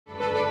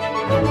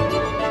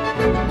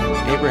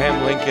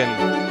Abraham Lincoln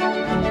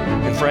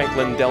and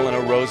Franklin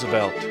Delano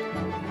Roosevelt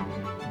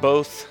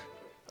both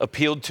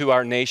appealed to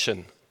our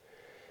nation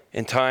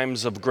in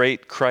times of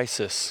great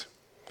crisis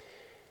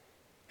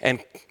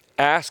and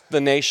asked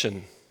the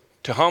nation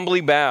to humbly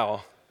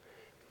bow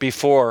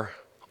before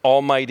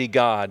Almighty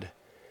God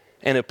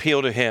and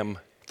appeal to Him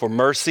for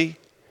mercy,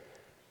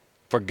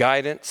 for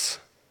guidance,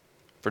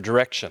 for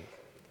direction.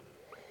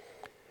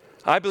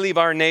 I believe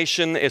our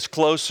nation is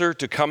closer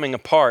to coming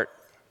apart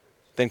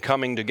than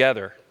coming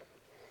together,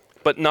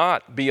 but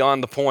not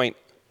beyond the point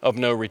of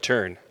no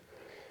return,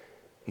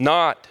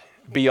 not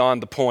beyond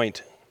the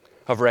point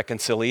of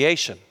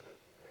reconciliation.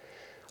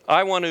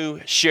 I want to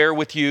share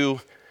with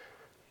you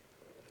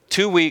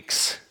 2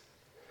 weeks,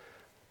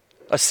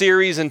 a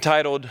series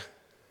entitled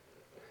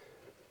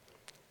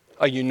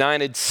A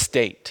United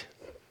State.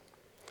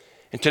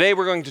 And today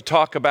we're going to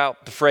talk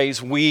about the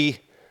phrase, we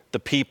the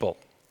people.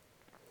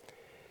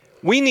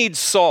 We need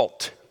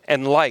salt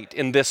and light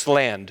in this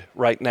land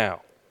right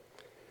now.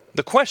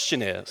 The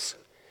question is,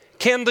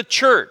 can the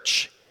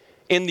church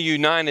in the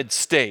United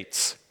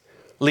States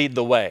lead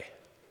the way?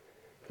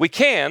 We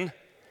can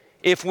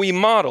if we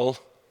model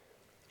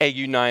a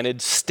united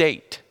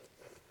state.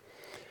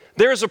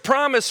 There is a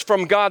promise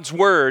from God's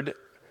word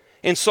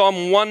in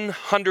Psalm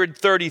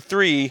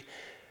 133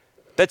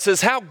 that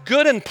says, how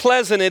good and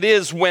pleasant it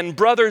is when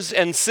brothers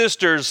and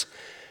sisters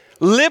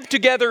live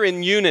together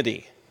in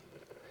unity.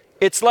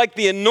 It's like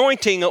the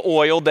anointing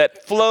oil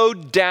that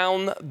flowed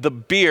down the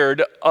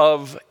beard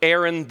of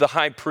Aaron the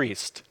high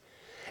priest.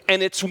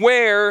 And it's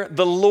where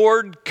the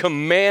Lord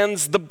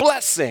commands the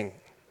blessing.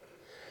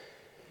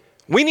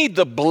 We need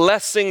the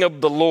blessing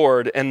of the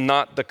Lord and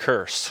not the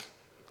curse.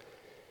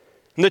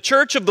 And the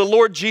church of the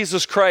Lord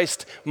Jesus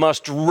Christ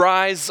must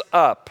rise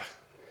up,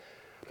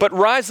 but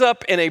rise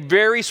up in a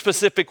very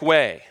specific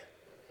way.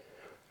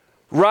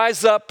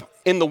 Rise up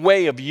in the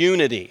way of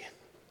unity,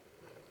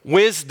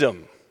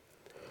 wisdom,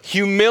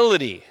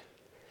 humility,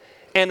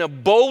 and a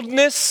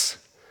boldness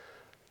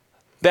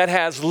that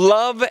has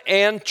love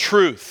and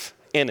truth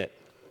in it.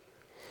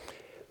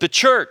 The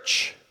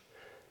church,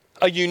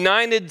 a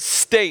united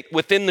state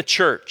within the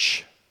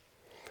church,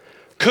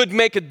 could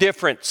make a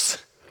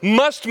difference,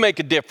 must make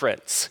a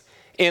difference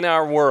in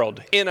our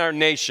world, in our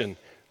nation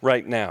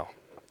right now.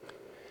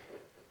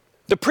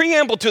 The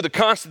preamble to the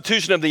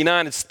Constitution of the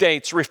United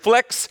States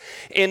reflects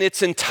in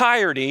its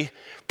entirety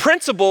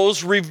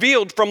principles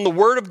revealed from the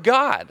Word of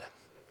God.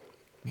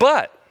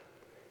 But,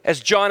 as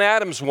John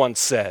Adams once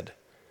said,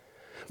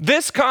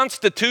 this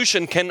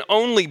Constitution can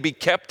only be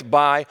kept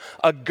by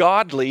a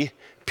godly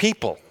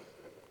people.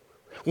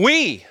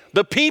 We,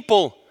 the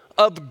people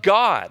of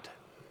God,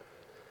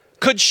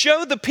 could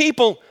show the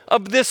people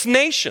of this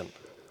nation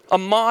a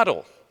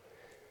model,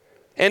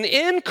 an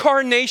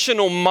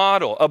incarnational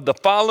model of the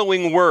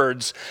following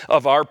words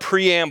of our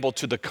preamble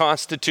to the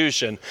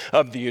Constitution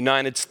of the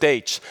United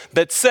States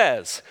that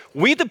says,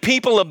 we, the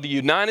people of the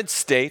United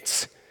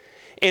States,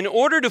 in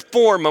order to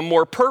form a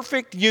more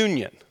perfect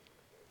union,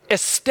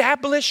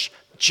 establish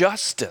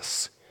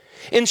justice,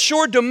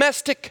 ensure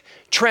domestic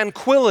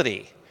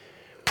tranquility,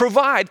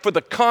 provide for the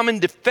common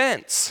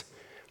defense,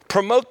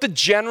 promote the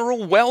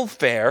general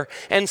welfare,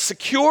 and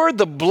secure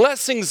the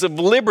blessings of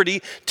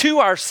liberty to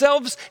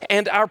ourselves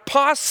and our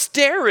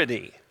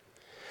posterity,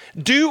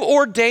 do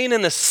ordain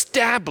and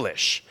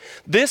establish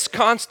this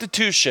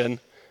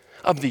Constitution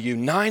of the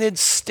United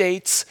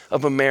States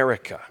of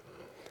America.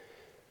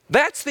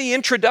 That's the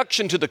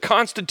introduction to the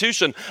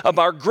Constitution of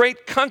our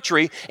great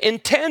country,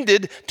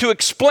 intended to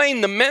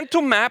explain the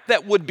mental map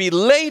that would be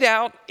laid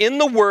out in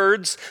the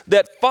words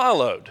that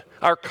followed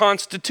our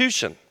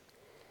Constitution.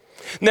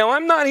 Now,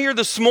 I'm not here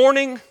this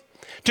morning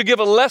to give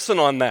a lesson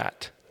on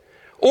that,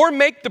 or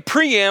make the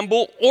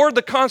preamble or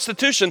the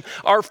Constitution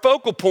our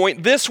focal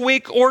point this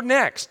week or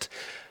next,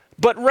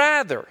 but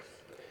rather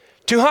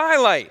to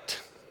highlight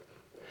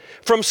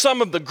from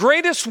some of the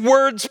greatest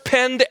words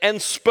penned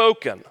and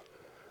spoken,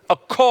 a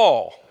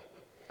call,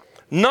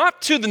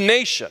 not to the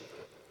nation,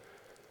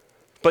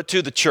 but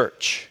to the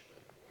church.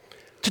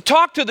 To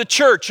talk to the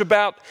church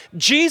about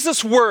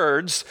Jesus'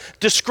 words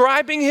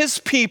describing his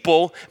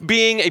people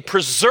being a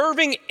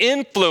preserving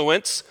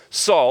influence,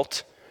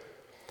 salt,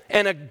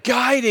 and a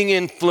guiding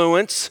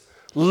influence,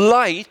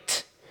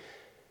 light,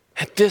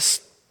 at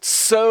this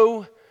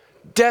so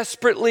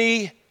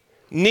desperately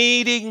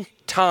needing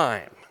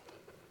time.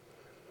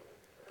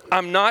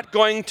 I'm not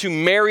going to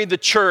marry the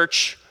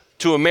church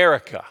to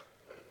America,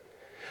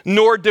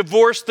 nor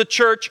divorce the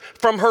church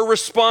from her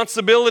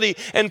responsibility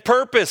and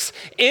purpose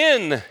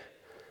in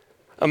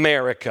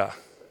America.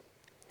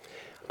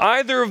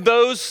 Either of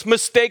those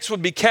mistakes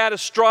would be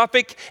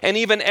catastrophic and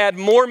even add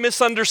more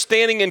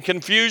misunderstanding and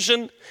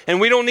confusion, and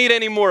we don't need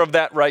any more of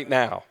that right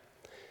now.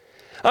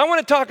 I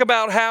want to talk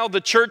about how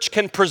the church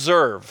can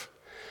preserve.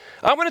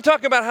 I want to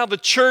talk about how the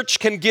church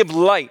can give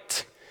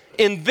light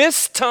in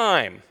this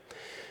time,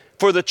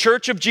 for the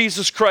church of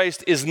Jesus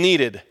Christ is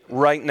needed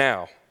right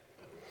now.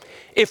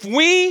 If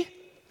we,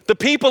 the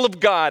people of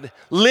God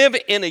live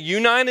in a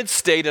united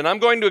state, and I'm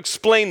going to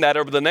explain that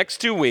over the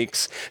next 2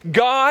 weeks,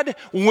 God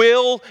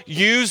will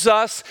use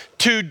us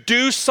to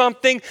do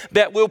something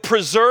that will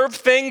preserve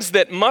things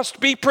that must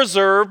be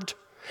preserved,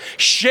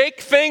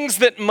 shake things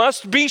that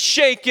must be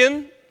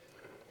shaken,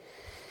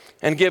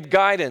 and give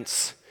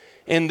guidance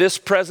in this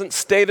present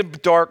state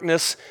of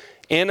darkness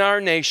in our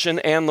nation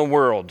and the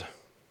world.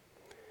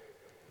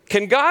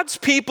 Can God's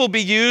people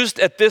be used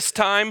at this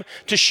time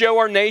to show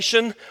our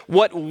nation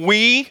what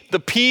we,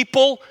 the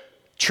people,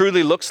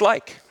 truly looks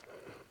like?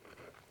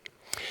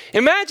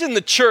 Imagine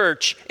the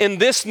church in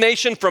this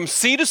nation from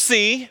sea to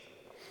sea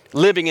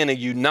living in a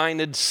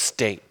united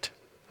state.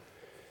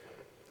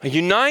 A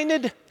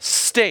united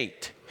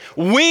state.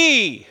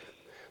 We,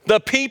 the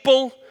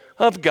people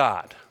of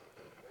God.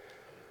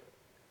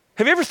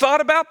 Have you ever thought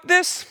about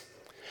this?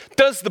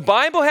 Does the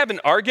Bible have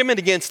an argument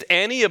against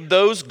any of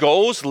those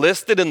goals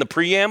listed in the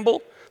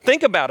preamble?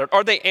 Think about it.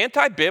 Are they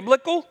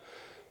anti-biblical?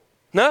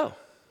 No.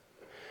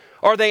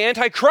 Are they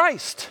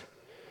anti-Christ?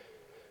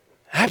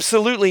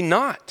 Absolutely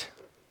not.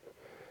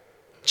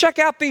 Check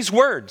out these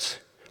words.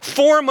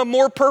 Form a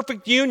more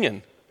perfect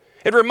union.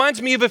 It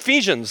reminds me of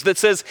Ephesians that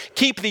says,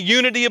 keep the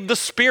unity of the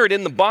Spirit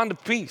in the bond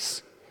of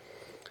peace.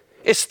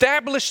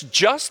 Establish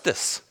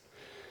justice.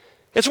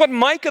 It's what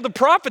Micah the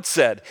prophet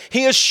said.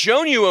 He has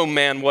shown you, O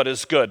man, what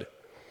is good.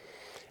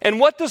 And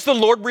what does the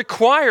Lord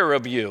require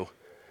of you?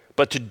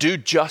 But to do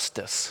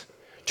justice,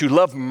 to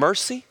love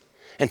mercy,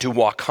 and to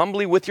walk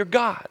humbly with your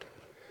God.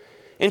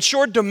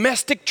 Ensure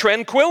domestic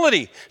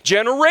tranquility,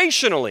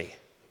 generationally.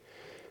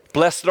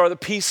 Blessed are the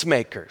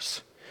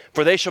peacemakers,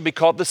 for they shall be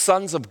called the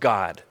sons of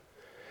God.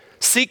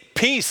 Seek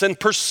peace and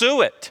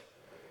pursue it.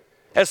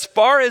 As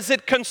far as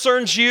it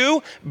concerns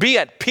you, be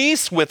at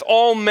peace with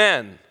all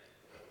men.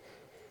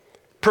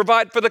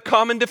 Provide for the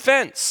common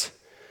defense.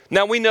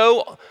 Now we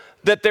know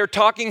that they're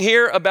talking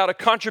here about a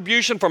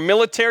contribution for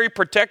military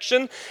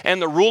protection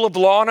and the rule of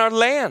law in our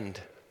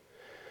land.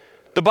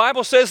 The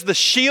Bible says the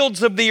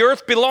shields of the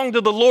earth belong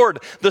to the Lord,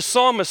 the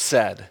psalmist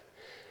said.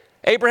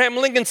 Abraham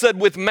Lincoln said,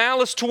 with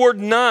malice toward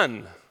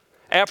none,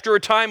 after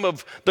a time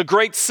of the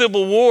great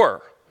Civil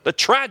War, the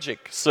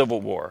tragic Civil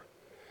War.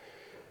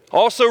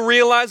 Also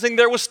realizing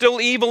there was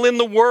still evil in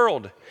the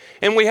world,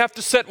 and we have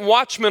to set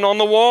watchmen on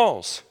the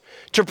walls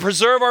to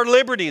preserve our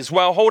liberties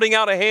while holding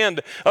out a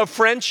hand of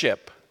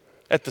friendship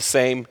at the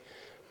same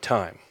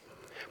time.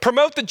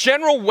 Promote the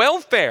general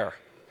welfare.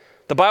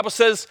 The Bible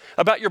says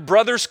about your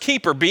brother's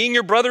keeper, being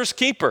your brother's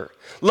keeper,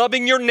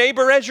 loving your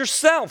neighbor as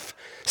yourself,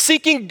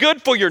 seeking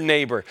good for your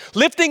neighbor,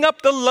 lifting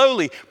up the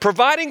lowly,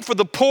 providing for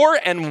the poor,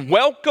 and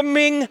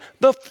welcoming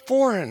the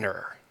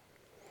foreigner.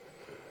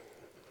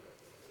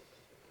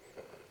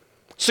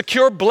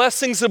 Secure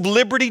blessings of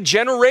liberty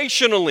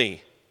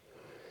generationally.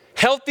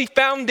 Healthy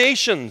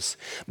foundations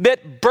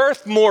that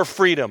birth more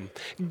freedom,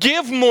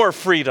 give more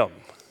freedom.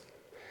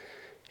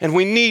 And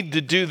we need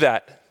to do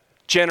that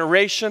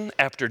generation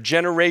after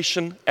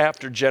generation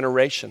after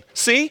generation.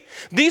 See,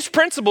 these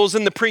principles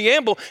in the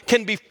preamble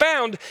can be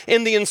found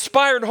in the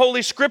inspired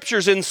Holy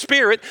Scriptures in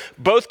spirit,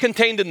 both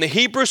contained in the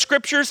Hebrew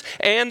Scriptures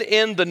and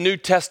in the New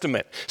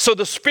Testament. So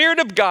the Spirit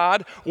of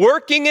God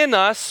working in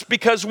us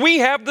because we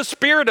have the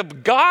Spirit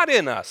of God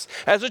in us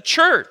as a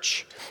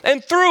church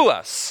and through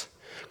us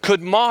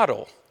could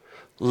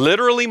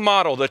literally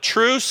model the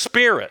true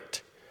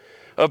spirit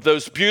of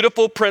those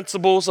beautiful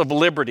principles of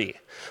liberty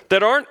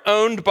that aren't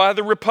owned by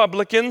the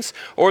Republicans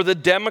or the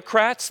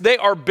Democrats. They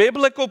are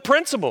biblical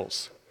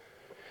principles.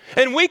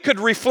 And we could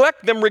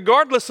reflect them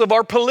regardless of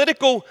our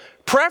political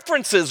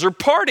preferences or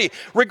party,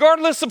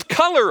 regardless of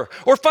color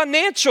or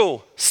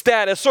financial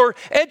status or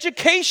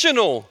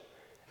educational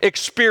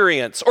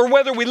experience, or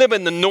whether we live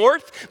in the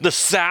North, the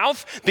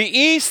South, the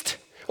East,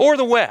 or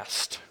the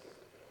West.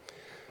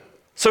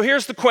 So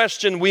here's the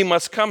question we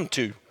must come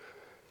to,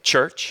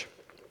 church.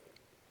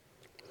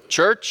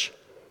 Church,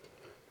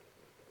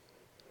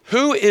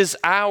 who is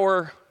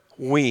our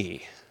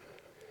we?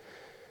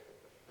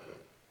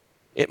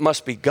 It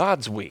must be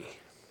God's we.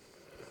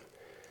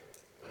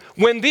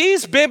 When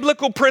these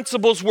biblical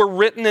principles were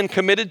written and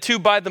committed to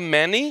by the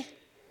many,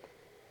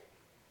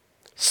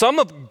 some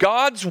of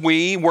God's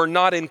we were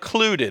not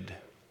included,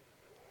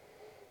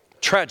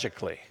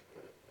 tragically,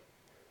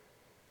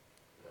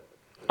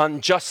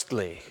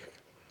 unjustly.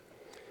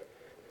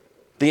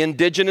 The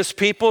indigenous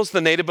peoples, the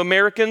Native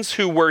Americans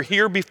who were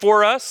here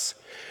before us,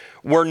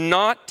 were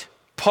not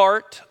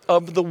part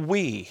of the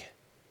we,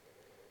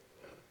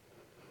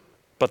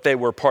 but they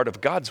were part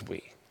of God's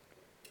we.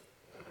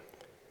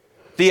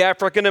 The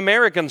African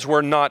Americans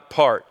were not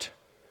part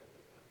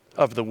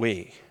of the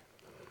we,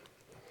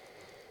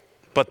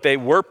 but they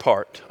were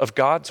part of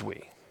God's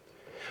we.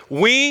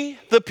 We,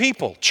 the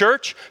people,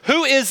 church,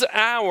 who is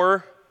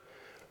our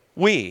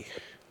we?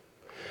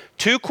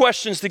 Two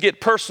questions to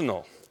get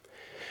personal.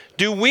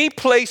 Do we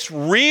place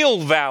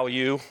real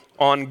value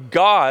on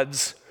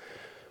God's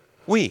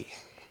we?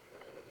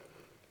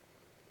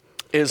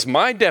 Is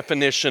my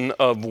definition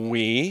of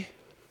we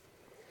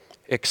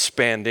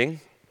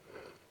expanding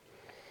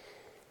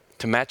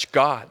to match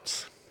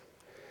God's?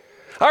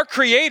 Our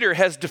Creator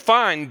has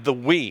defined the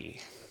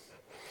we.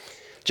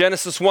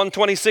 Genesis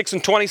 1:26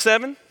 and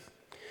 27.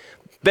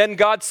 Then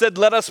God said,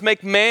 let us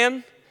make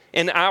man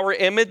in our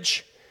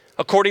image,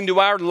 according to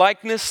our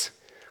likeness.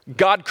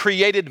 God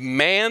created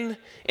man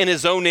in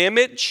his own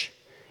image.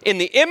 In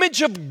the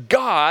image of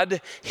God,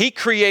 he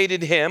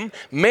created him.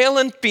 Male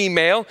and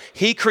female,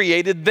 he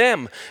created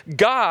them.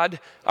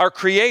 God, our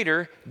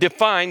Creator,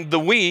 defined the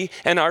we,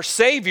 and our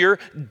Savior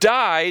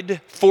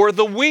died for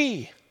the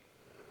we.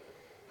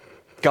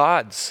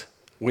 God's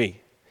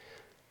we.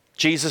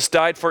 Jesus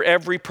died for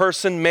every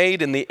person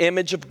made in the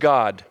image of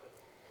God,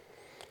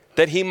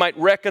 that he might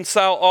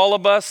reconcile all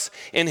of us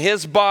in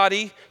his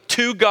body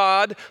to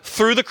God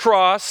through the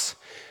cross,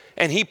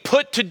 and he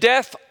put to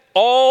death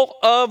all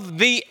of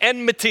the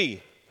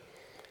enmity.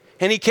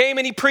 And he came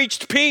and he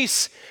preached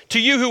peace to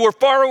you who were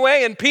far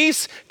away and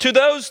peace to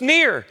those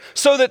near,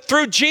 so that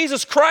through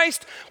Jesus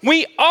Christ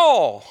we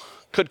all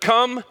could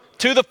come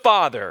to the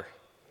Father.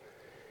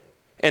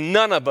 And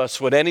none of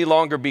us would any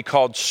longer be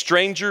called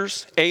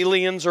strangers,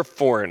 aliens, or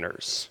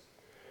foreigners.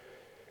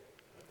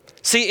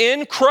 See,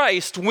 in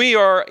Christ, we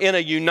are in a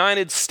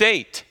united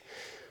state,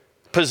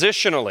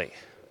 positionally,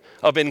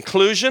 of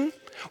inclusion,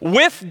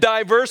 with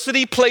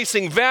diversity,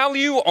 placing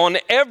value on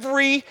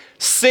every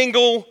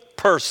single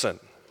person.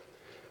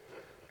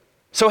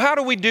 So how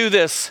do we do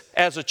this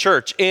as a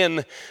church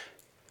in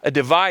a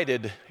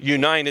divided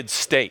United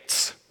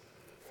States?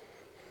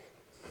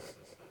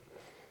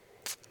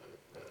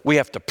 We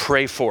have to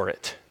pray for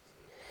it.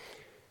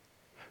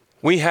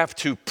 We have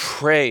to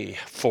pray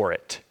for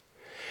it.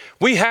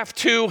 We have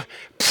to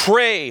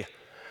pray,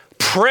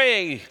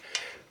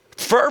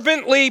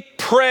 fervently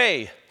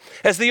pray.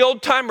 As the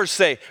old timers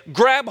say,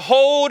 grab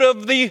hold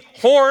of the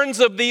horns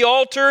of the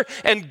altar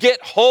and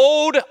get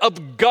hold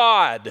of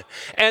God.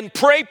 And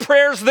pray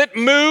prayers that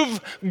move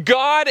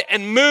God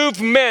and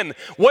move men.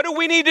 What do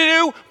we need to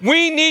do?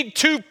 We need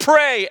to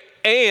pray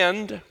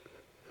and,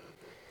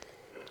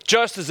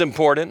 just as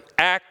important,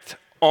 act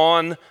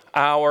on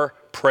our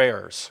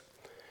prayers.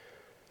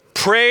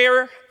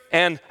 Prayer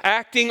and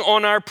acting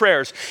on our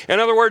prayers. In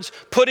other words,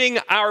 putting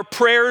our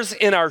prayers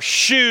in our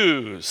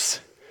shoes.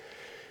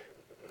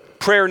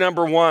 Prayer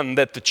number one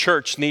that the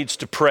church needs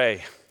to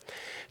pray.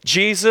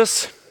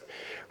 Jesus,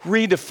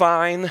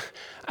 redefine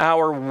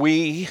our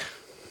we.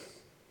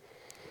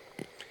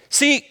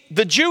 See,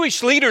 the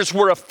Jewish leaders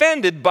were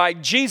offended by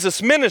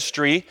Jesus'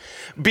 ministry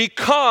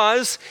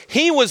because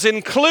he was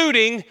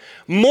including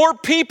more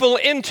people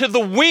into the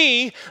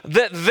we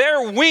that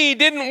their we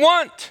didn't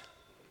want.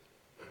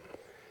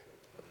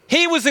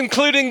 He was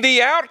including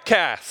the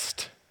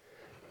outcast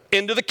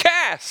into the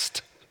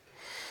cast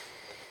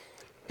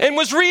and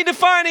was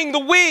redefining the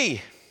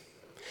we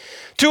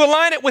to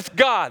align it with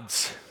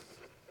God's.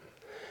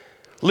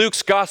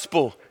 Luke's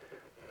gospel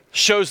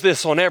shows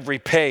this on every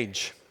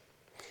page.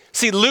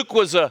 See, Luke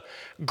was a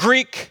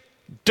Greek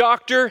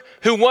doctor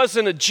who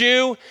wasn't a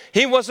Jew.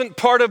 He wasn't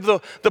part of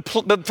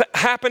the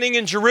happening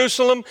in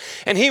Jerusalem,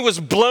 and he was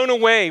blown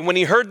away when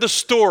he heard the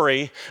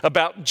story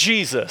about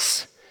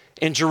Jesus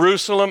in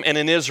Jerusalem and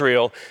in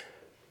Israel,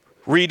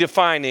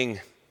 redefining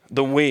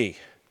the we.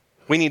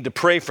 We need to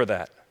pray for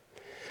that.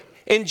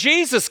 In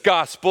Jesus'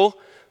 gospel,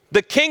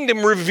 the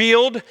kingdom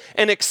revealed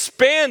and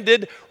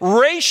expanded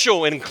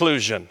racial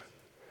inclusion.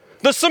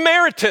 The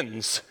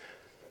Samaritans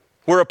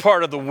were a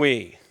part of the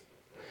we.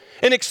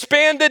 An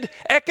expanded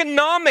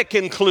economic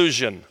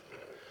inclusion.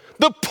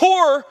 The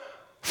poor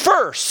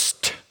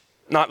first,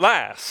 not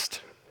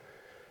last.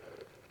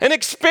 An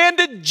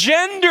expanded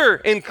gender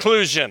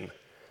inclusion.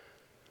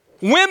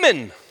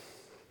 Women.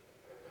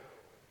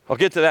 I'll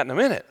get to that in a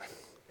minute.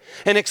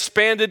 An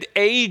expanded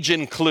age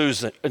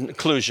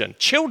inclusion.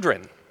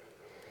 Children.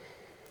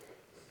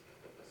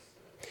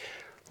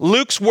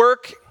 Luke's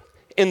work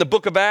in the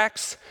book of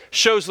Acts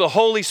shows the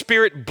Holy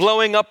Spirit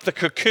blowing up the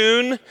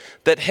cocoon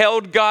that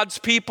held God's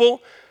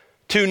people,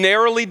 too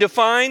narrowly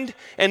defined,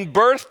 and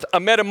birthed a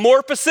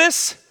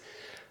metamorphosis.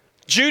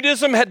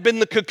 Judaism had been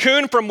the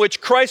cocoon from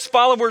which Christ's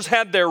followers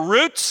had their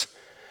roots,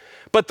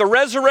 but the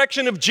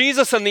resurrection of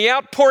Jesus and the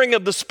outpouring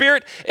of the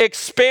Spirit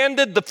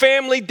expanded the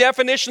family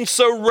definition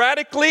so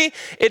radically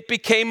it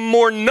became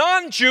more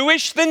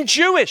non-Jewish than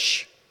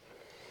Jewish.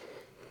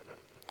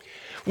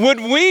 Would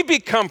we be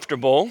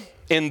comfortable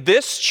in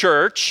this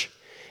church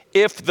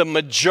if the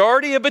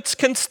majority of its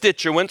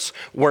constituents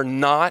were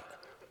not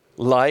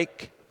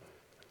like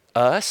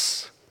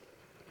us?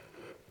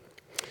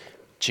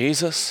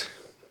 Jesus,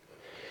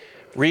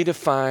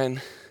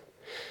 redefine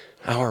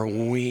our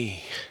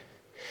we.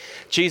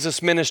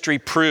 Jesus' ministry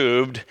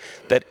proved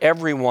that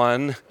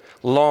everyone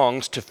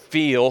longs to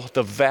feel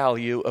the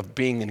value of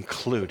being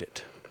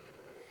included.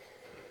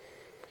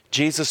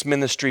 Jesus'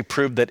 ministry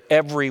proved that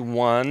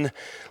everyone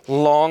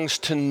longs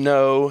to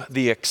know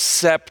the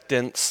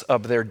acceptance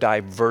of their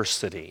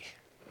diversity.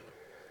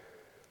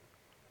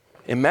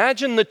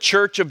 Imagine the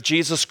Church of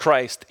Jesus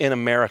Christ in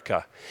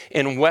America,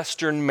 in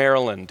Western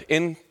Maryland,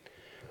 in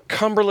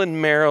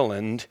Cumberland,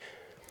 Maryland,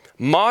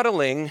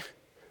 modeling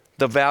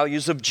the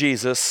values of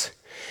Jesus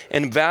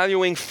and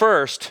valuing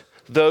first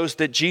those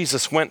that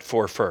Jesus went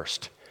for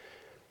first.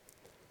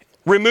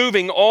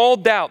 Removing all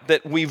doubt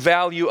that we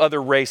value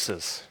other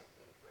races.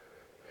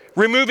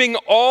 Removing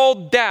all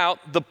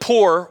doubt the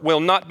poor will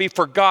not be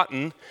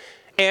forgotten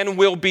and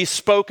will be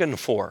spoken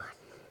for.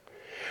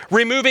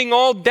 Removing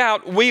all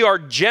doubt we are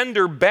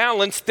gender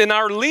balanced in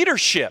our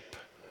leadership.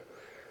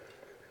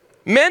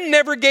 Men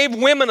never gave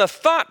women a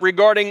thought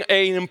regarding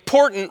an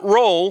important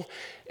role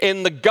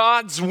in the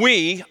God's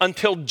we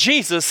until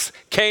Jesus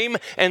came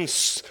and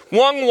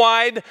swung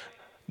wide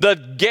the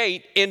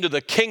gate into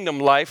the kingdom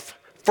life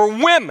for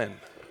women.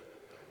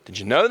 Did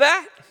you know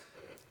that?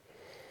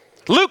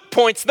 Luke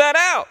points that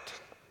out.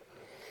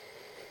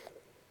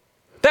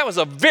 That was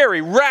a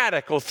very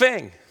radical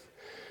thing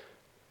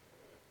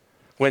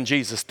when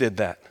Jesus did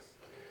that.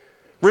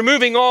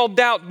 Removing all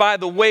doubt by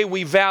the way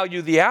we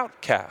value the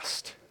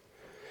outcast.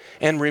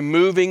 And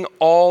removing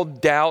all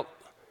doubt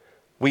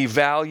we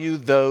value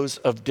those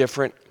of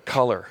different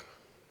color.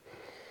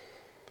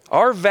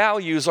 Our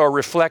values are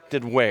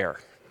reflected where?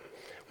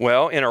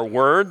 Well, in our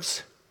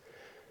words,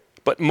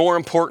 but more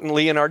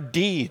importantly, in our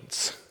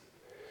deeds.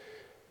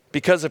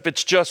 Because if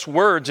it's just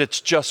words, it's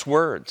just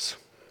words.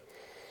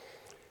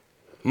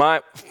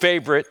 My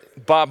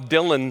favorite Bob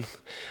Dylan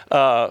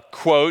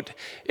quote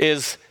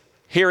is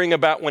hearing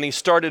about when he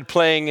started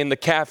playing in the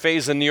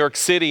cafes in New York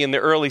City in the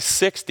early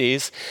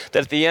 60s,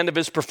 that at the end of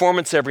his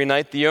performance every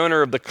night, the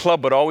owner of the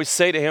club would always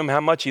say to him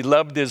how much he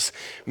loved his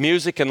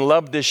music and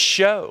loved his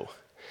show.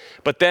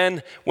 But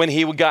then when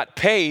he got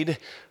paid,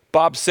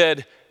 Bob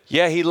said,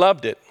 yeah, he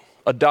loved it,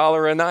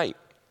 $1 a night.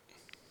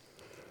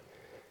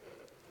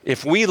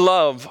 If we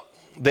love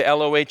the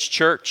LOH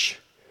church,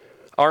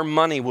 our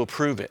money will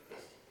prove it.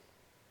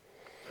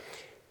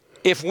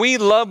 If we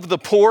love the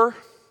poor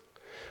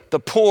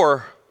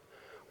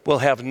will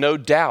have no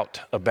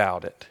doubt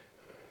about it.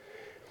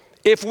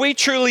 If we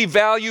truly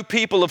value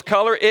people of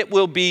color, it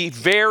will be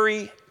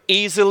very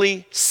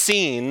easily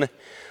seen.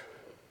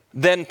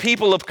 Then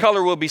people of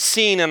color will be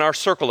seen in our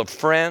circle of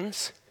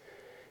friends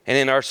and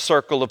in our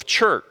circle of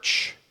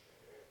church.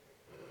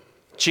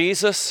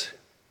 Jesus,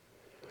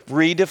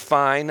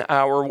 redefine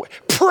our way.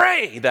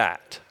 Pray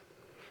that.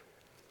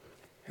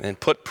 And then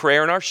put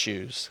prayer in our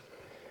shoes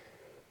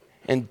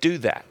and do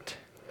that.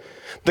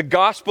 The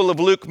Gospel of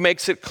Luke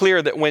makes it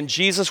clear that when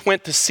Jesus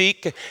went to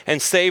seek and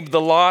save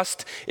the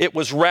lost, it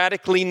was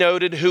radically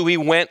noted who he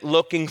went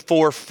looking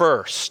for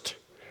first.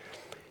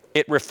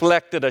 It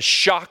reflected a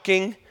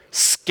shocking,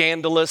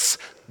 scandalous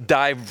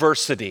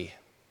diversity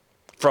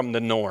from the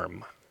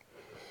norm.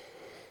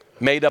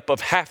 Made up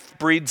of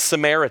half-breed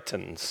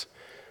Samaritans.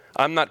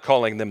 I'm not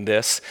calling them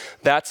this.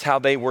 That's how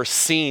they were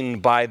seen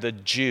by the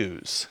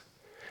Jews.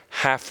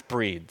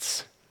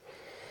 Half-breeds.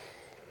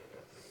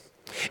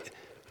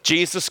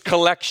 Jesus'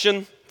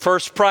 collection,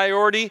 first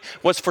priority,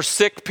 was for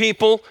sick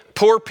people,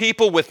 poor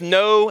people with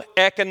no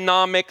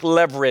economic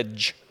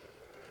leverage.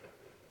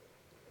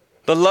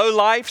 The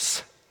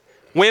lowlifes,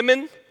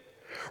 women,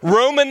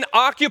 Roman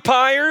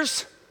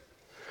occupiers,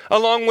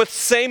 along with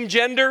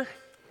same-gender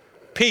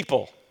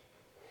people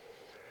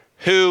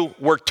who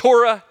were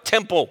Torah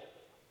temple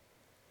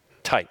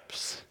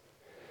types.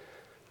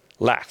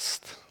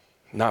 Last,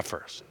 not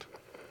first.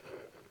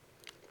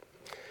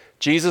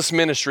 Jesus'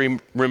 ministry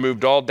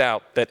removed all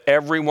doubt that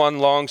everyone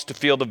longs to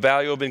feel the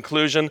value of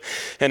inclusion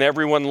and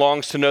everyone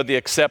longs to know the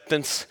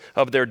acceptance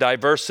of their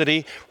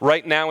diversity.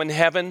 Right now in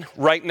heaven,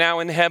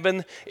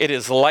 it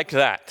is like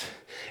that.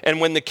 And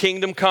when the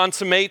kingdom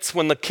consummates,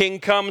 when the king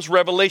comes,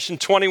 Revelation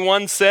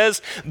 21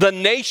 says, the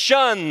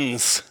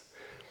nations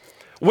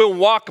will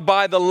walk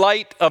by the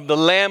light of the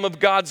Lamb of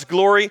God's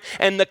glory,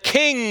 and the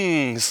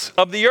kings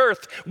of the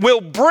earth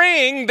will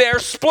bring their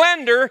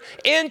splendor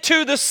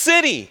into the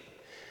city.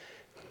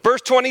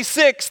 Verse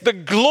 26, the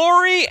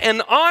glory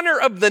and honor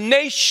of the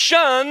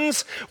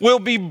nations will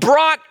be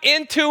brought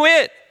into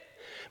it.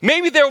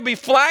 Maybe there will be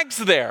flags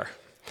there.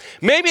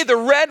 Maybe the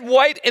red,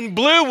 white, and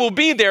blue will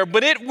be there,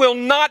 but it will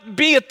not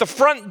be at the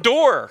front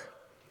door.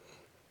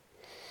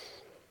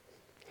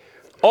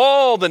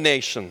 All the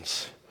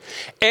nations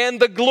and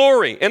the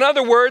glory. In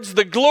other words,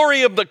 the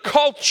glory of the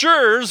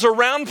cultures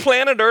around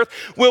planet Earth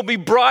will be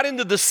brought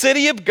into the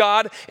city of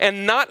God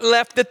and not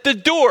left at the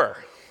door.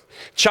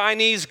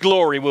 Chinese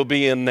glory will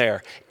be in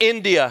there.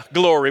 India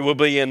glory will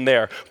be in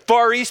there.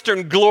 Far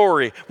Eastern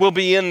glory will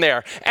be in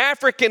there.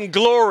 African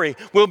glory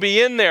will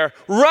be in there.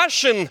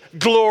 Russian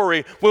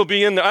glory will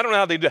be in there. I don't know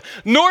how they do it.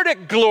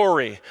 Nordic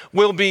glory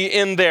will be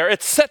in there,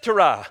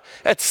 etc.,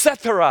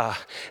 etc.,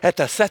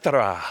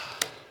 etc.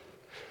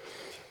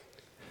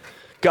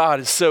 God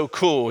is so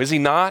cool, is he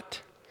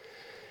not?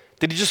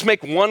 Did he just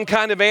make one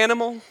kind of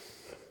animal?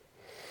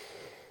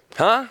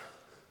 Huh?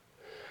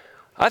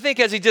 I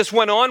think as he just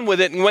went on with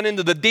it and went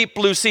into the deep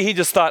blue sea, he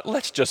just thought,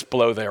 let's just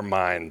blow their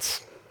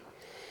minds.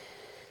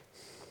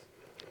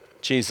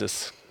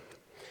 Jesus,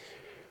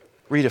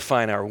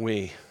 redefine our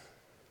we.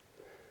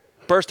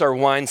 Burst our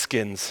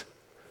wineskins.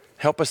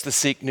 Help us to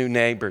seek new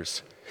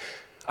neighbors.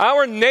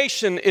 Our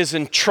nation is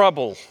in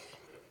trouble.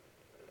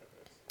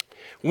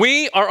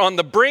 We are on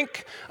the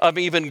brink of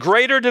even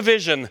greater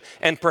division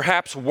and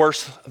perhaps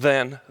worse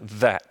than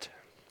that.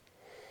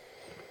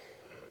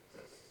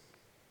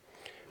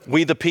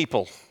 We the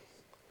people,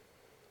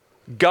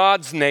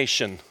 God's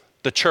nation,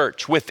 the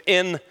church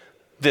within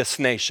this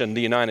nation,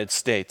 the United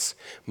States,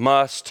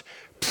 must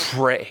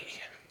pray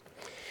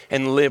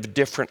and live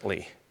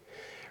differently,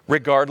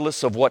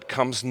 regardless of what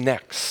comes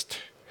next.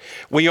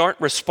 We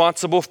aren't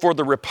responsible for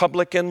the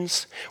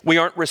Republicans. We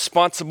aren't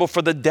responsible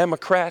for the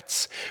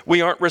Democrats.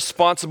 We aren't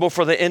responsible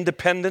for the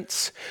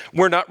independents.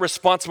 We're not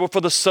responsible for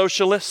the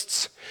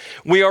socialists.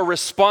 We are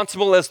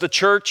responsible as the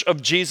Church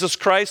of Jesus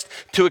Christ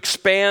to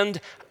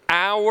expand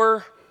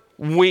our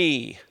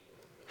we.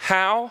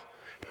 How?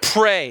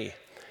 Pray.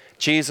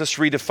 Jesus,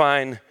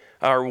 redefine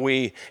our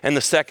we. And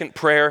the second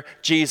prayer,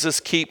 Jesus,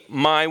 keep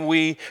my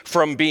we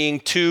from being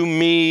too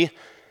me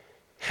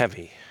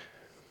heavy.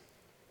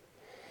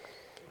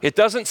 It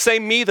doesn't say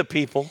me the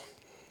people.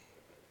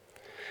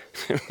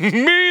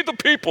 Me the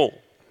people.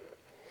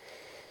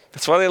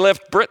 That's why they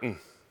left Britain.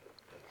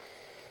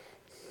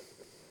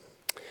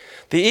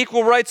 The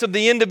equal rights of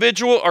the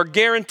individual are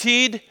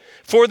guaranteed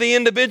for the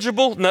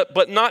individual,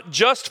 but not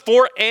just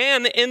for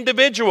an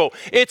individual.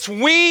 It's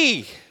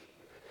we,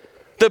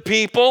 the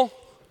people,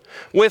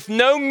 with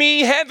no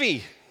me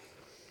heavy.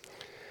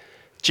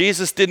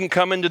 Jesus didn't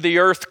come into the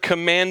earth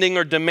commanding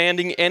or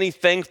demanding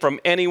anything from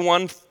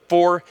anyone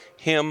for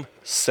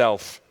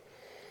himself.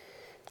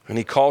 And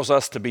he calls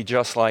us to be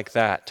just like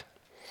that.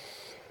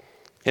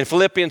 In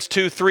Philippians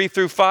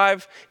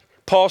 2:3-5,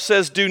 Paul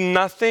says, do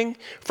nothing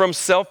from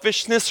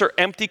selfishness or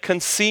empty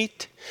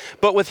conceit,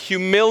 but with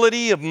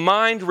humility of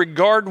mind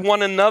regard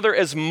one another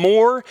as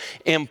more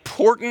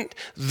important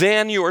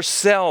than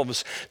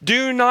yourselves.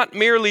 Do not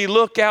merely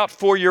look out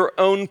for your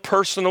own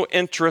personal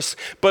interests,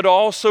 but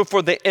also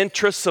for the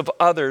interests of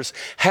others.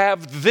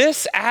 Have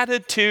this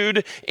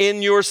attitude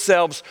in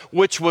yourselves,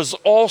 which was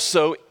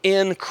also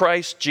in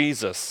Christ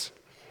Jesus.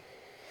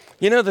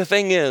 You know, the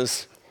thing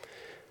is,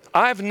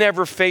 I've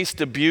never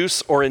faced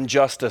abuse or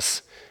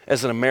injustice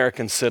as an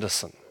American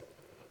citizen.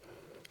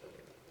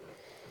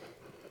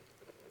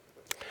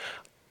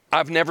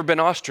 I've never been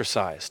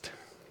ostracized.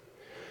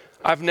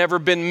 I've never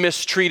been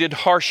mistreated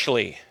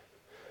harshly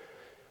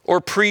or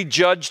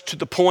prejudged to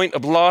the point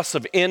of loss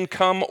of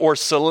income or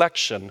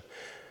selection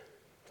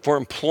for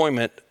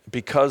employment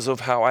because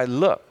of how I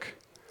look.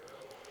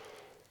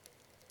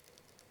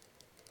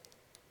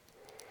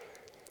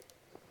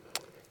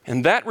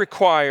 And that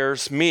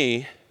requires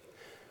me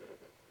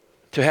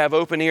to have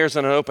open ears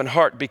and an open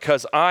heart,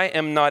 because I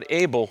am not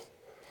able,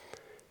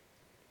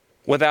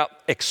 without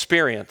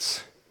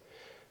experience,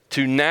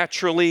 to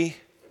naturally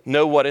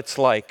know what it's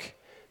like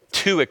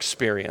to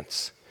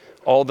experience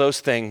all those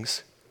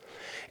things.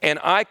 And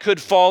I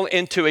could fall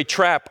into a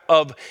trap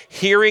of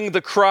hearing the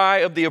cry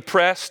of the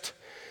oppressed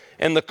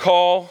and the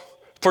call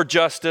for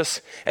justice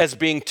as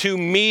being too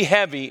me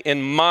heavy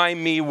in my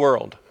me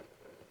world.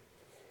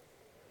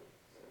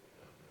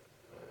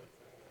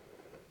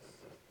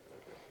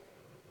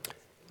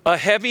 A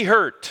heavy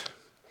hurt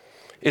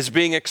is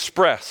being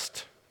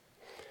expressed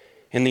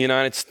in the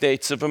United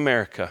States of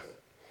America.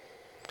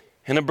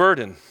 And a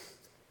burden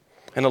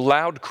and a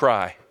loud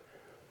cry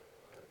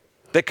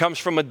that comes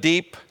from a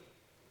deep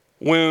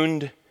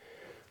wound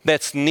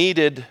that's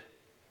needed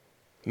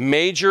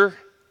major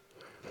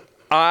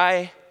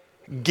I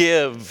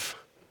give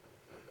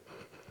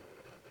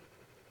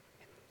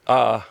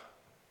a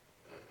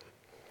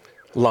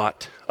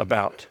lot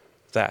about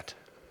that.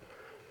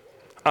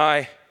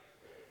 I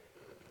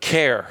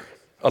care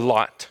a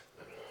lot.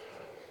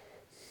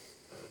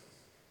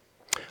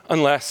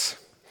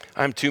 Unless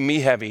I'm too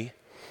me heavy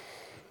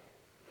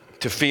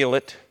to feel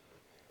it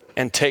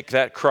and take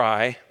that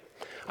cry.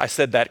 I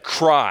said that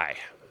cry.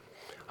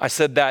 I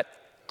said that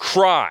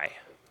cry.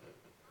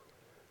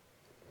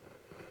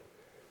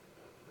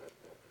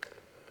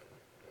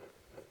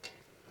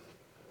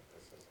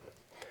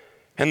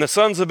 And the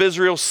sons of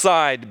Israel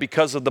sighed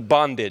because of the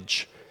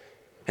bondage.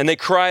 And they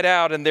cried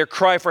out, and their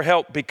cry for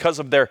help because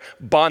of their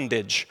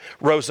bondage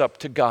rose up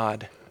to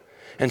God.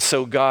 And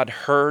so God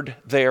heard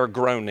their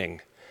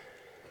groaning,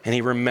 and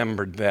he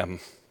remembered them,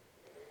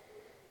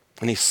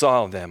 and he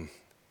saw them.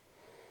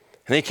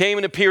 And he came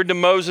and appeared to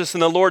Moses,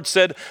 and the Lord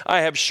said,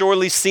 I have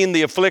surely seen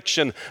the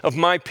affliction of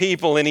my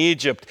people in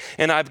Egypt,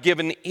 and I've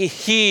given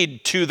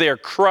heed to their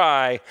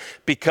cry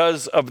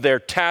because of their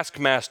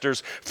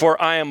taskmasters, for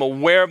I am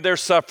aware of their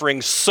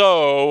suffering,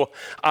 so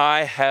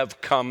I have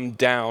come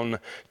down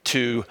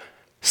to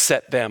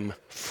set them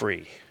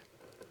free.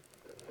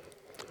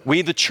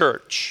 We, the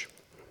church,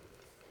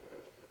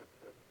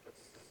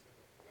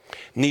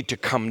 need to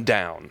come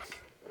down,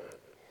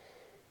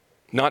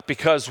 not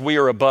because we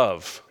are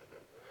above,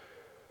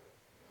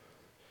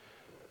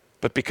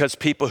 but because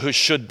people who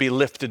should be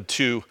lifted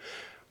to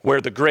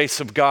where the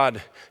grace of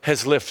God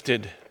has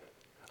lifted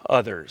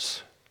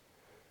others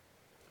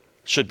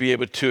should be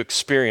able to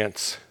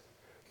experience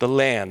the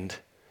land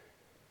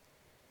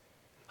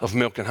of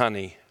milk and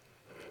honey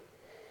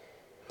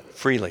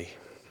freely.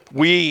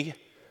 We,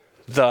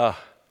 the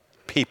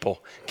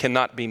people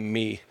cannot be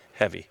me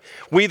heavy.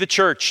 We, the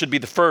church, should be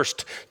the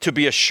first to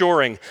be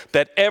assuring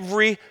that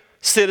every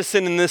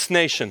citizen in this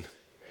nation,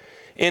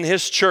 in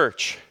his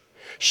church,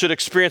 should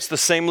experience the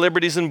same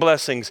liberties and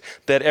blessings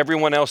that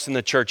everyone else in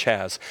the church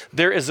has.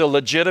 There is a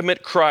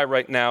legitimate cry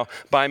right now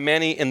by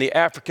many in the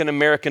African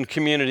American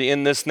community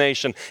in this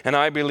nation, and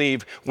I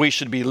believe we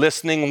should be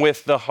listening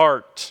with the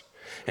heart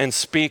and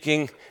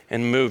speaking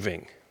and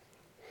moving.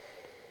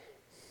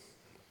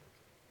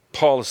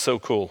 Paul is so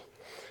cool.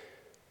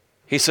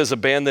 He says,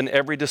 abandon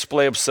every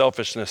display of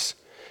selfishness.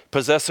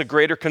 Possess a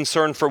greater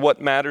concern for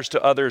what matters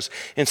to others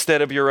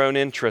instead of your own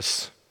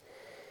interests.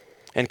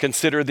 And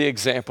consider the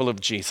example of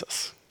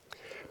Jesus.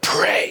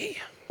 Pray.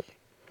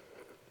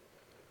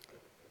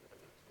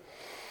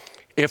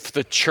 If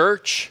the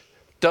church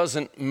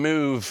doesn't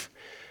move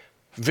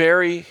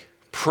very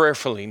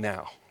prayerfully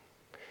now,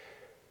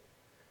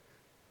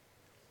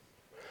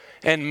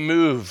 and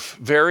move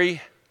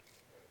very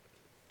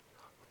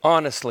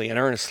honestly and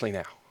earnestly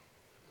now,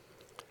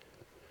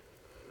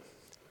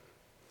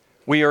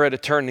 we are at a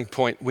turning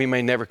point we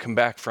may never come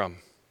back from.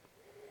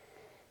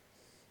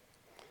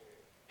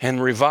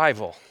 And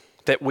revival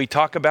that we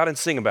talk about and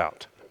sing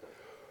about,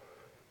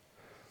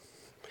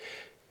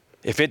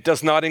 if it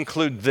does not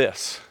include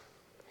this,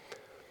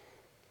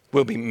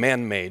 will be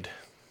man-made.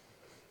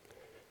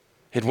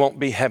 It won't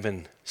be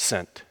heaven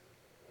sent.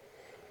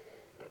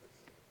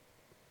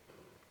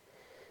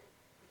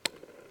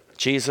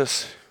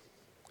 Jesus,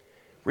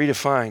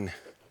 redefine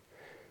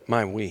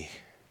my we.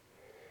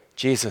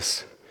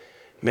 Jesus,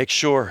 make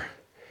sure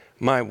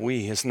my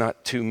we is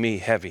not too me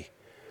heavy.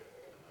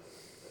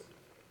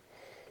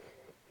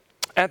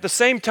 At the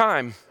same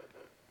time,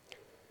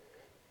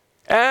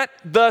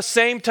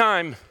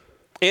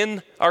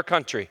 in our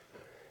country,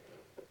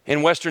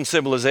 in Western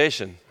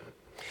civilization,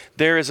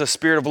 there is a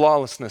spirit of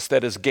lawlessness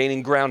that is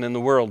gaining ground in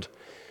the world.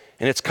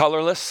 And it's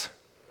colorless,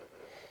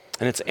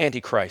 and it's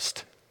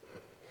antichrist.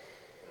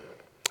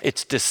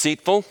 It's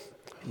deceitful,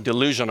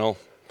 delusional,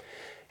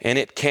 and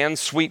it can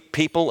sweep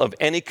people of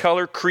any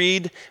color,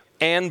 creed,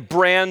 and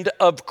brand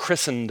of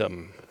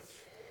Christendom.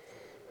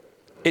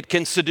 It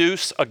can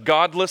seduce a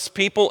godless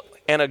people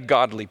and a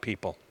godly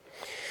people.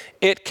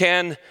 It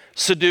can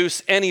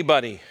seduce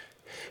anybody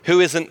who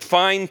isn't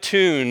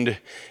fine-tuned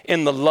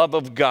in the love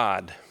of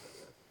God.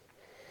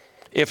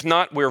 If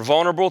not, we're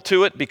vulnerable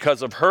to it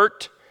because of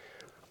hurt,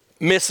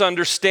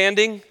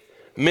 misunderstanding,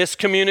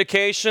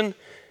 miscommunication,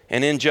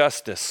 and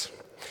injustice.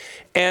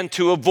 And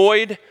to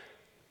avoid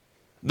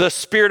the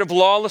spirit of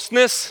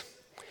lawlessness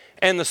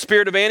and the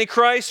spirit of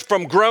Antichrist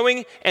from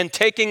growing and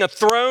taking a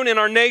throne in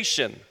our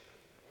nation.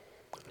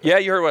 Yeah,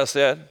 you heard what I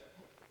said.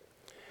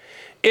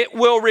 It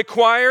will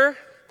require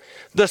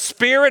the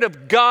Spirit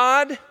of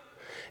God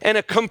and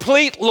a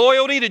complete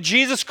loyalty to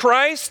Jesus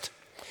Christ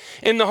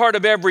in the heart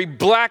of every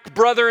black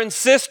brother and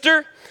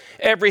sister,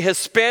 every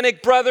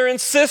Hispanic brother and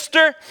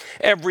sister,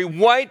 every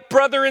white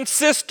brother and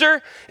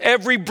sister,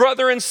 every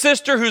brother and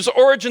sister whose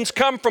origins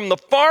come from the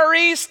Far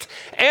East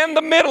and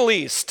the Middle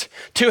East,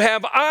 to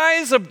have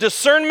eyes of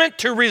discernment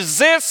to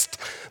resist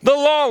the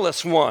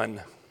lawless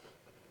one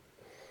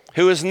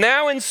who is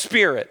now in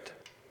spirit.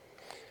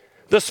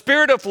 The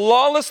spirit of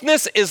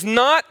lawlessness is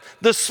not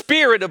the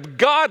spirit of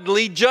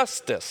godly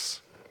justice.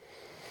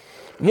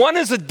 One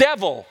is a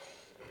devil.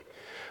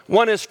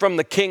 One is from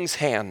the king's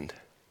hand.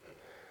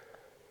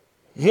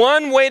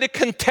 One way to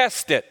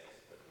contest it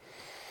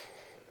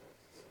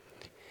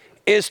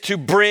is to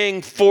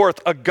bring forth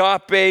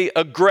agape,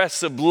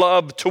 aggressive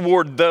love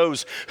toward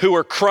those who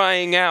are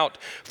crying out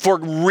for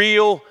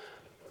real,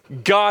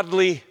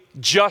 godly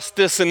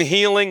justice and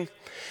healing.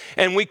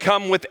 And we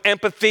come with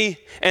empathy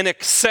and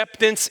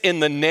acceptance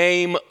in the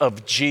name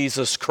of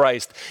Jesus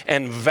Christ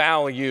and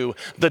value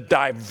the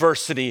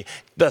diversity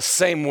the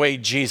same way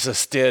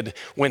Jesus did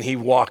when he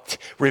walked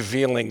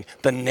revealing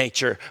the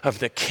nature of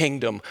the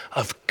kingdom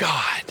of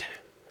God.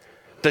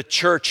 The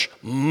church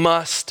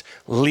must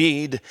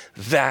lead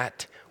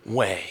that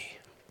way.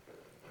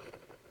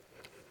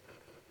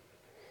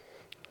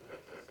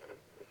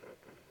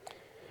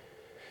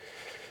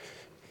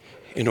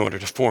 In order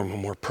to form a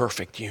more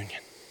perfect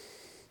union,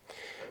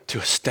 to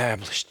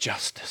establish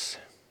justice.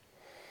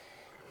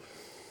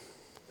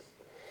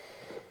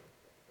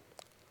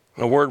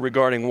 A word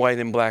regarding white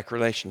and black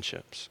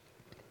relationships.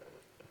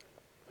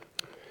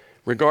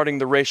 Regarding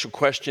the racial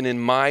question in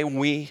my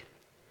we,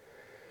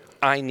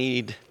 I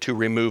need to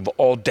remove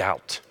all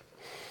doubt.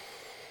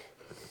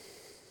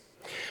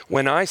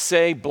 When I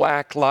say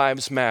Black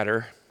Lives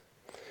Matter,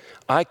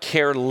 I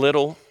care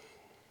little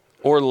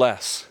or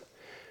less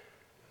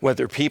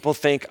whether people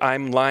think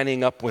I'm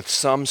lining up with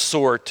some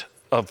sort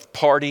of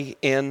party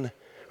in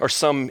or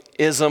some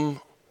ism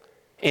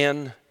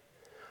in.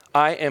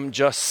 I am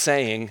just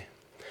saying,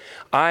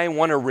 I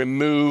want to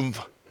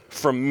remove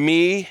from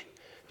me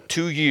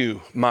to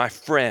you, my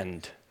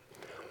friend,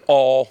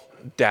 all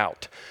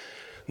doubt.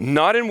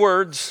 Not in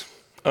words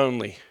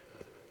only,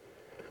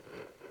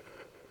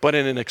 but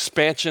in an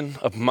expansion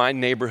of my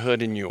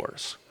neighborhood and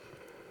yours.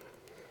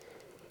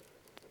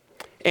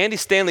 Andy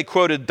Stanley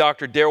quoted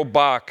Dr. Darrell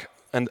Bock,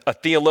 a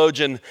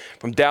theologian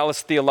from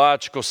Dallas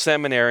Theological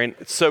Seminary, and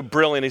it's so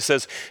brilliant. He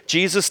says,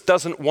 Jesus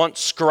doesn't want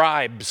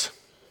scribes.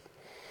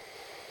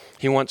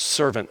 He wants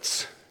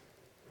servants.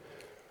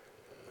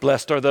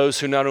 Blessed are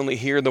those who not only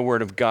hear the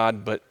word of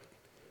God, but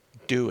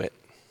do it.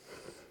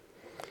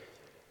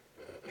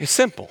 It's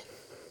simple.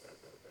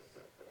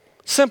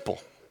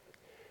 Simple.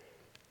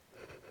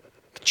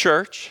 The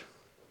church,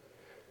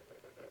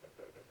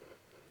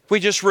 we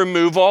just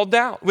remove all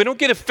doubt. We don't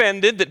get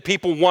offended that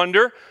people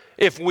wonder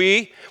if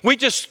we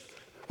just,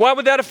 why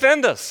would that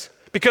offend us?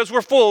 Because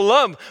we're full of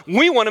love.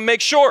 We want to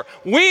make sure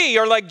we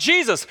are like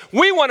Jesus.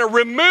 We want to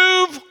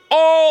remove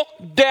all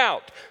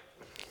doubt.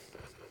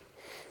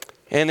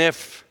 And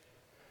if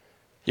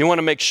you want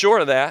to make sure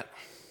of that,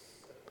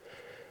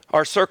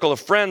 our circle of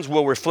friends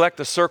will reflect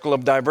a circle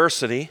of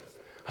diversity,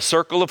 a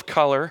circle of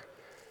color,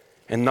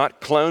 and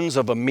not clones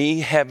of a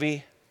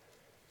me-heavy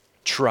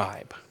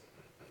tribe.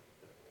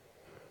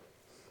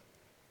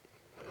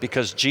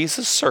 Because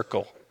Jesus'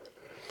 circle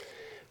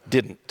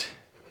didn't.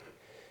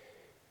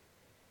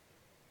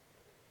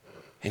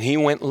 And he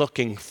went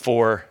looking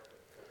for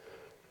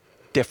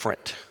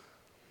different.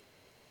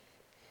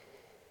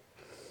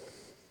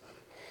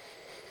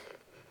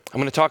 I'm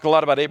going to talk a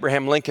lot about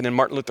Abraham Lincoln and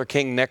Martin Luther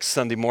King next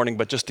Sunday morning,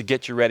 but just to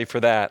get you ready for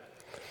that,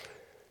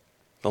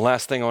 the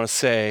last thing I want to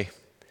say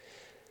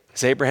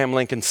is Abraham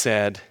Lincoln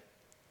said,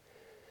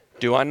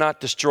 "Do I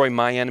not destroy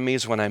my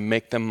enemies when I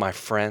make them my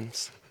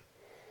friends?"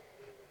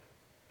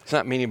 He's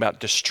not meaning about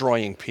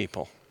destroying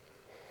people.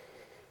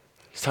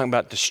 He's talking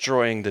about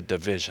destroying the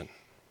division.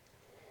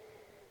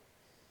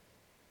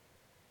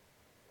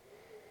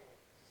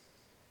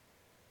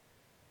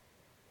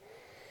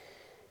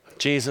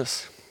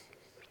 Jesus,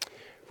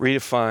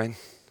 redefine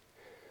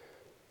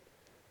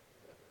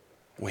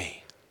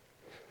we.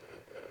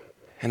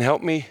 And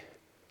help me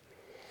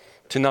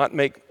to not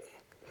make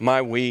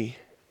my we,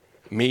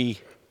 me,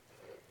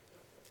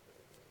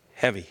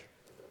 heavy.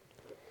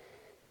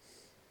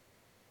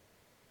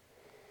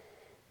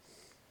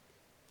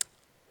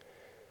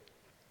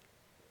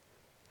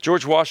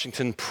 George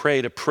Washington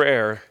prayed a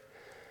prayer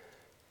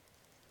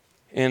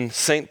in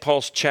St.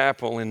 Paul's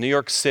Chapel in New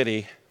York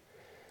City,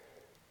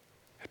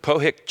 at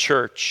Pohick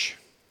Church.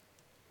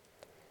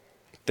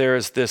 There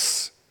is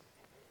this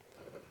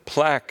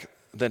plaque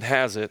that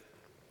has it.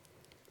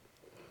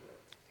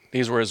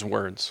 These were his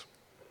words.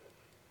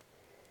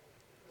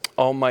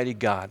 Almighty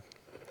God,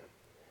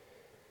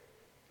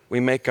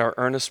 we make our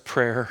earnest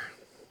prayer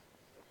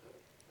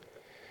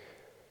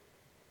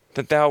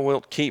that thou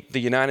wilt keep the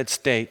United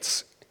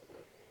States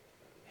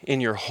in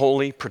your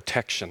holy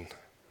protection,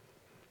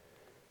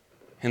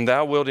 and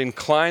thou wilt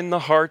incline the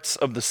hearts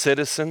of the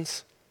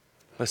citizens,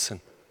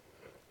 listen,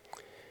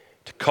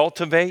 to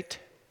cultivate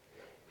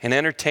and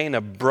entertain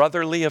a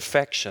brotherly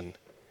affection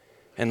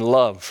and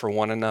love for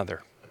one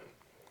another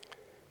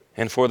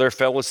and for their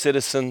fellow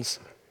citizens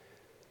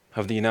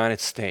of the United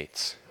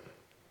States,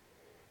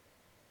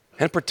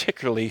 and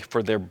particularly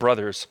for their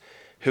brothers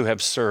who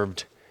have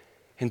served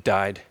and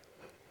died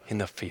in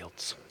the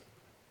fields.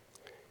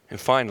 And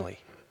finally,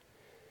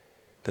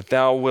 that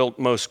thou wilt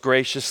most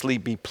graciously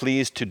be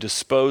pleased to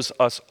dispose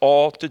us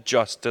all to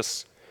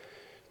justice,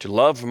 to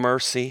love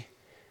mercy,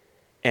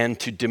 and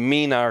to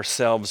demean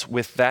ourselves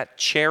with that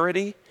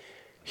charity,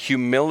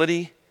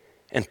 humility,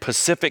 and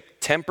pacific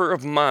temper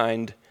of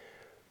mind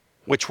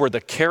which were the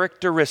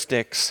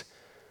characteristics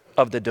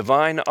of the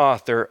divine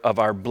author of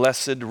our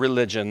blessed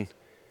religion,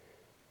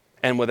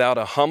 and without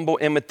a humble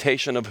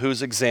imitation of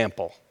whose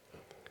example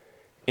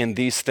in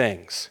these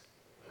things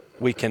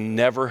we can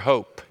never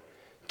hope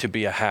to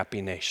be a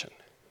happy nation.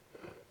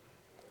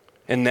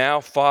 And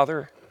now,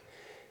 Father,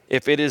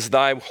 if it is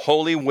thy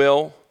holy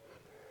will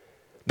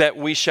that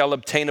we shall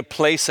obtain a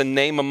place and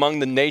name among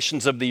the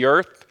nations of the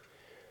earth,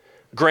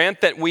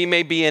 grant that we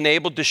may be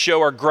enabled to show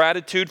our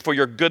gratitude for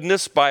your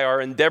goodness by our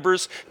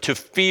endeavors to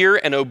fear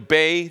and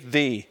obey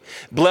thee.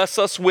 Bless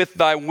us with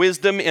thy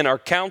wisdom in our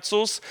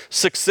counsels,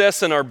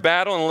 success in our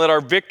battle, and let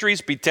our victories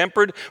be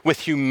tempered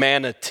with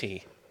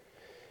humanity.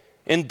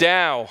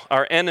 Endow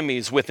our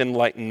enemies with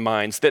enlightened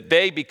minds, that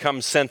they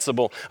become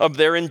sensible of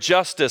their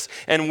injustice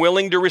and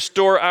willing to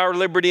restore our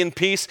liberty and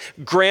peace.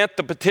 Grant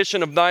the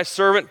petition of thy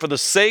servant, for the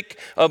sake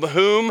of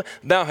whom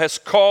thou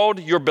hast called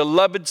your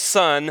beloved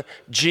Son,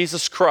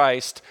 Jesus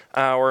Christ,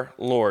 our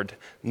Lord.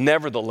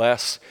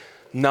 Nevertheless,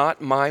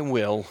 not my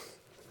will,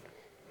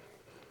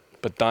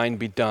 but thine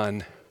be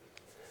done.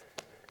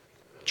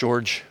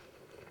 George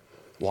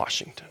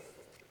Washington.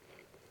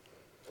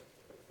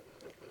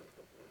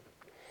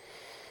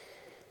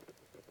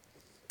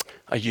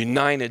 A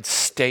united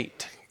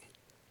state,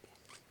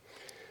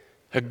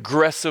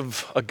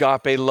 aggressive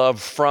agape love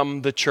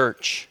from the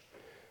church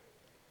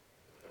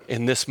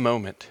in this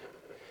moment,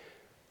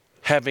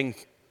 having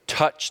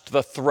touched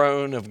the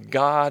throne of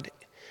God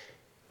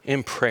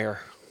in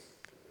prayer,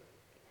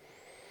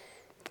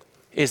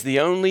 is the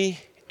only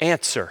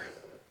answer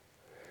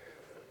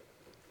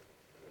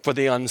for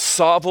the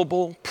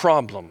unsolvable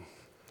problem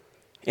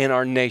in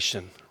our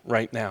nation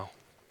right now.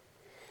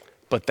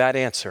 But that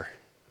answer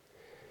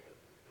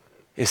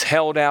is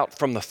held out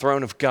from the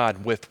throne of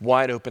God with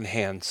wide open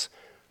hands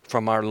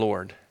from our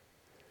Lord.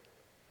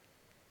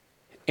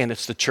 And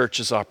it's the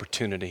church's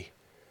opportunity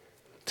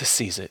to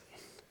seize it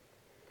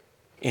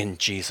in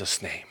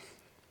Jesus' name.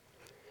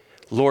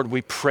 Lord,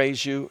 we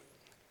praise you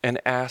and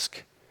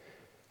ask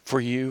for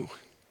you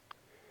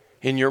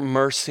in your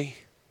mercy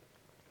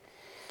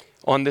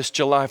on this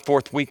July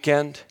 4th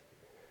weekend.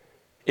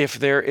 If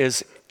there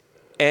is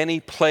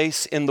any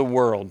place in the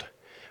world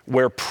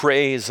where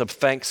praise of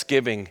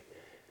thanksgiving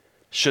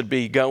should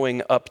be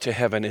going up to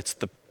heaven, it's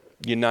the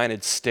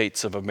United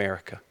States of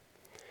America.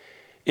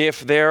 If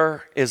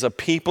there is a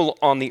people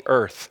on the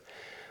earth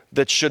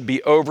that should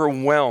be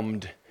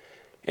overwhelmed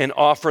and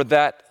offer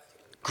that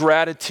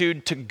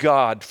gratitude to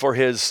God for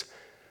his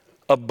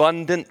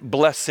abundant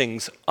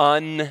blessings,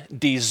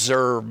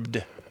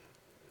 undeserved,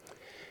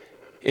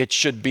 it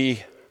should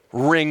be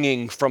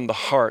ringing from the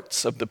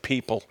hearts of the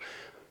people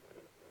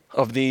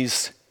of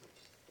these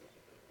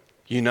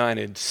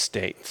United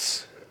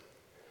States.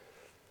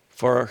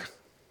 For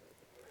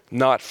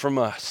not from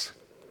us,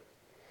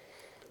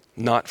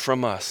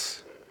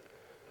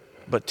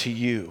 but to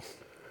you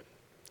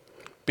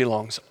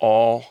belongs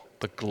all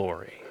the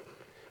glory.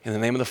 In the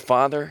name of the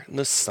Father, and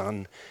the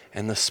Son,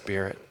 and the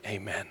Spirit,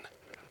 amen.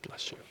 God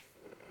bless you.